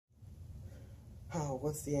Oh,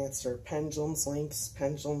 what's the answer? Pendulums, links,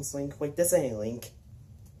 pendulums, link. Wait, this ain't a link.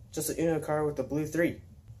 Just an Uno card with the blue 3.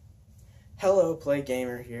 Hello, Play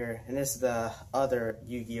Gamer here, and this is the other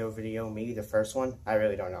Yu-Gi-Oh video, maybe the first one. I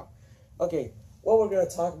really don't know. Okay, what we're going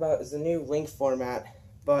to talk about is the new link format,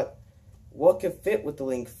 but what could fit with the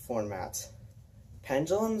link format?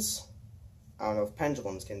 Pendulums? I don't know if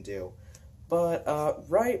pendulums can do. But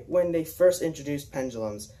right when they first introduced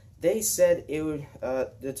pendulums, they said it would,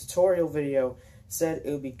 the tutorial video said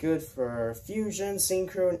it would be good for fusion,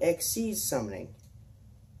 synchro, and XC summoning.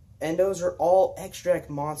 And those are all extract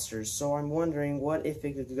monsters, so I'm wondering what if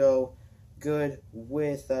it could go good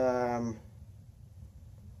with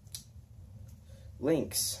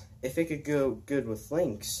links. If it could go good with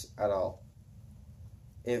links at all.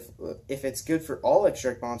 If it's good for all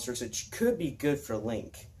extract monsters, it could be good for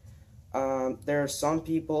link. There are some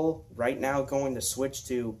people right now going to switch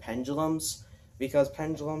to pendulums because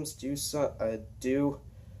pendulums do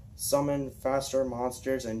summon faster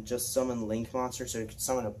monsters and just summon link monsters, so you can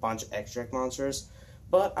summon a bunch of extract monsters.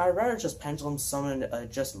 But I'd rather just pendulum summon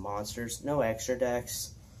just monsters, no extra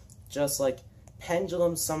decks. Just like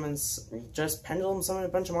pendulum summon a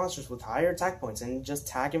bunch of monsters with higher attack points and just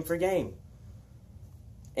tag them for game.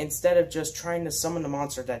 Instead of just trying to summon the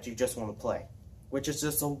monster that you just want to play, which is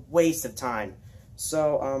just a waste of time.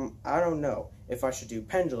 So, I don't know if I should do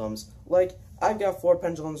pendulums. Like, I've got 4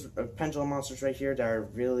 pendulum monsters right here that are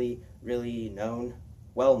really, really known.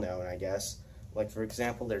 Well known, I guess. Like, for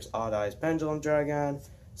example, there's Odd Eyes Pendulum Dragon,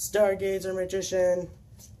 Stargazer Magician,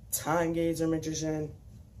 Time Gazer Magician.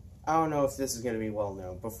 I don't know if this is going to be well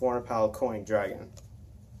known, but Foreign Pal Coin Dragon.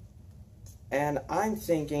 And I'm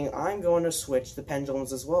thinking I'm going to switch the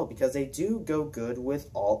pendulums as well, because they do go good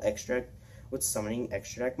with summoning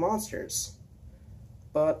extract monsters.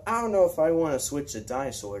 But I don't know if I want to switch to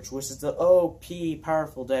Dinosaurs, which is the OP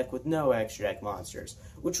powerful deck with no extract monsters,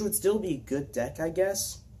 which would still be a good deck, I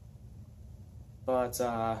guess. But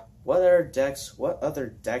what other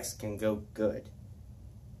decks can go good?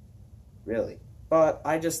 Really. But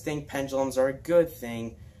I just think pendulums are a good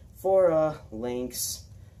thing for links.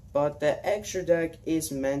 But the extra deck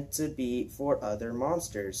is meant to be for other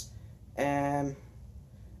monsters. And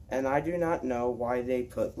I do not know why they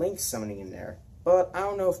put link summoning in there. But I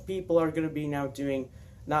don't know if people are going to be now doing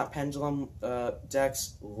not pendulum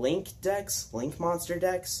decks, link monster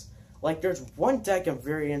decks. Like, there's one deck I'm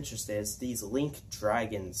very interested in. It's these Link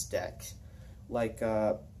Dragons deck. Like,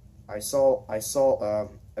 I saw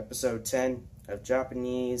episode 10 of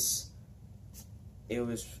Japanese. It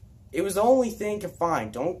was the only thing I could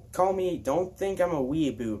find. Don't think I'm a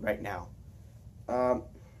weeaboo right now.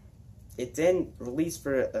 It didn't release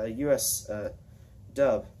for a US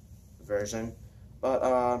dub version,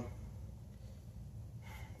 but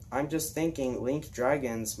I'm just thinking Link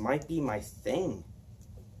Dragons might be my thing.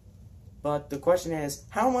 But the question is,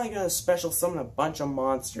 how am I going to special summon a bunch of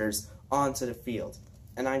monsters onto the field?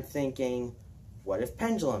 And I'm thinking, what if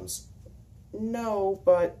pendulums? No,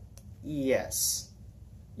 but yes.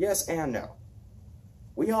 Yes and no.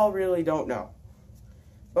 We all really don't know.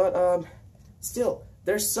 But, still,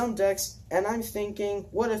 there's some decks, and I'm thinking,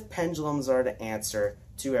 what if pendulums are the answer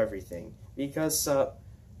to everything? Because,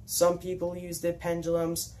 some people use the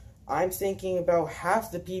pendulums. I'm thinking about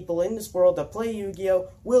half the people in this world that play Yu-Gi-Oh!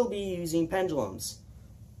 Will be using pendulums.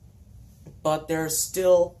 But there's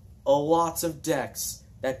still lots of decks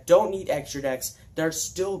that don't need extra decks that are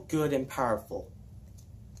still good and powerful.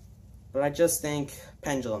 But I just think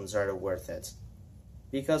pendulums are worth it.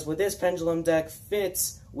 Because with this pendulum deck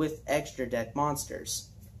fits with extra deck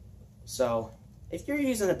monsters. So, if you're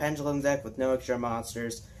using a pendulum deck with no extra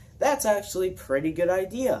monsters, that's actually a pretty good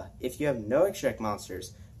idea if you have no extra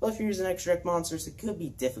monsters. But if you're using extra monsters, it could be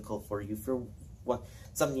difficult for you for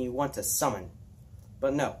something you want to summon.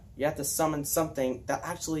 But no, you have to summon something that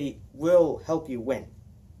actually will help you win.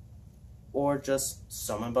 Or just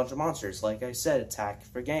summon a bunch of monsters, like I said, attack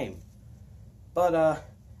for game. But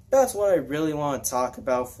that's what I really want to talk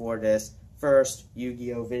about for this first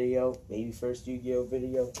Yu-Gi-Oh video. Maybe first Yu-Gi-Oh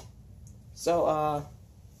video. So,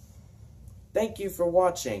 thank you for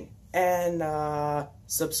watching. And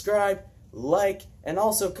subscribe, like, and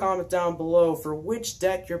also comment down below for which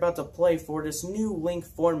deck you're about to play for this new link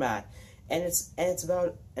format. And it's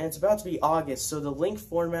about to be August, so the link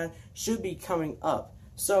format should be coming up.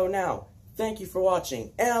 So now, thank you for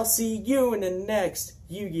watching, and I'll see you in the next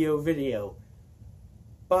Yu-Gi-Oh video.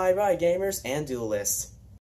 Bye bye gamers and duelists.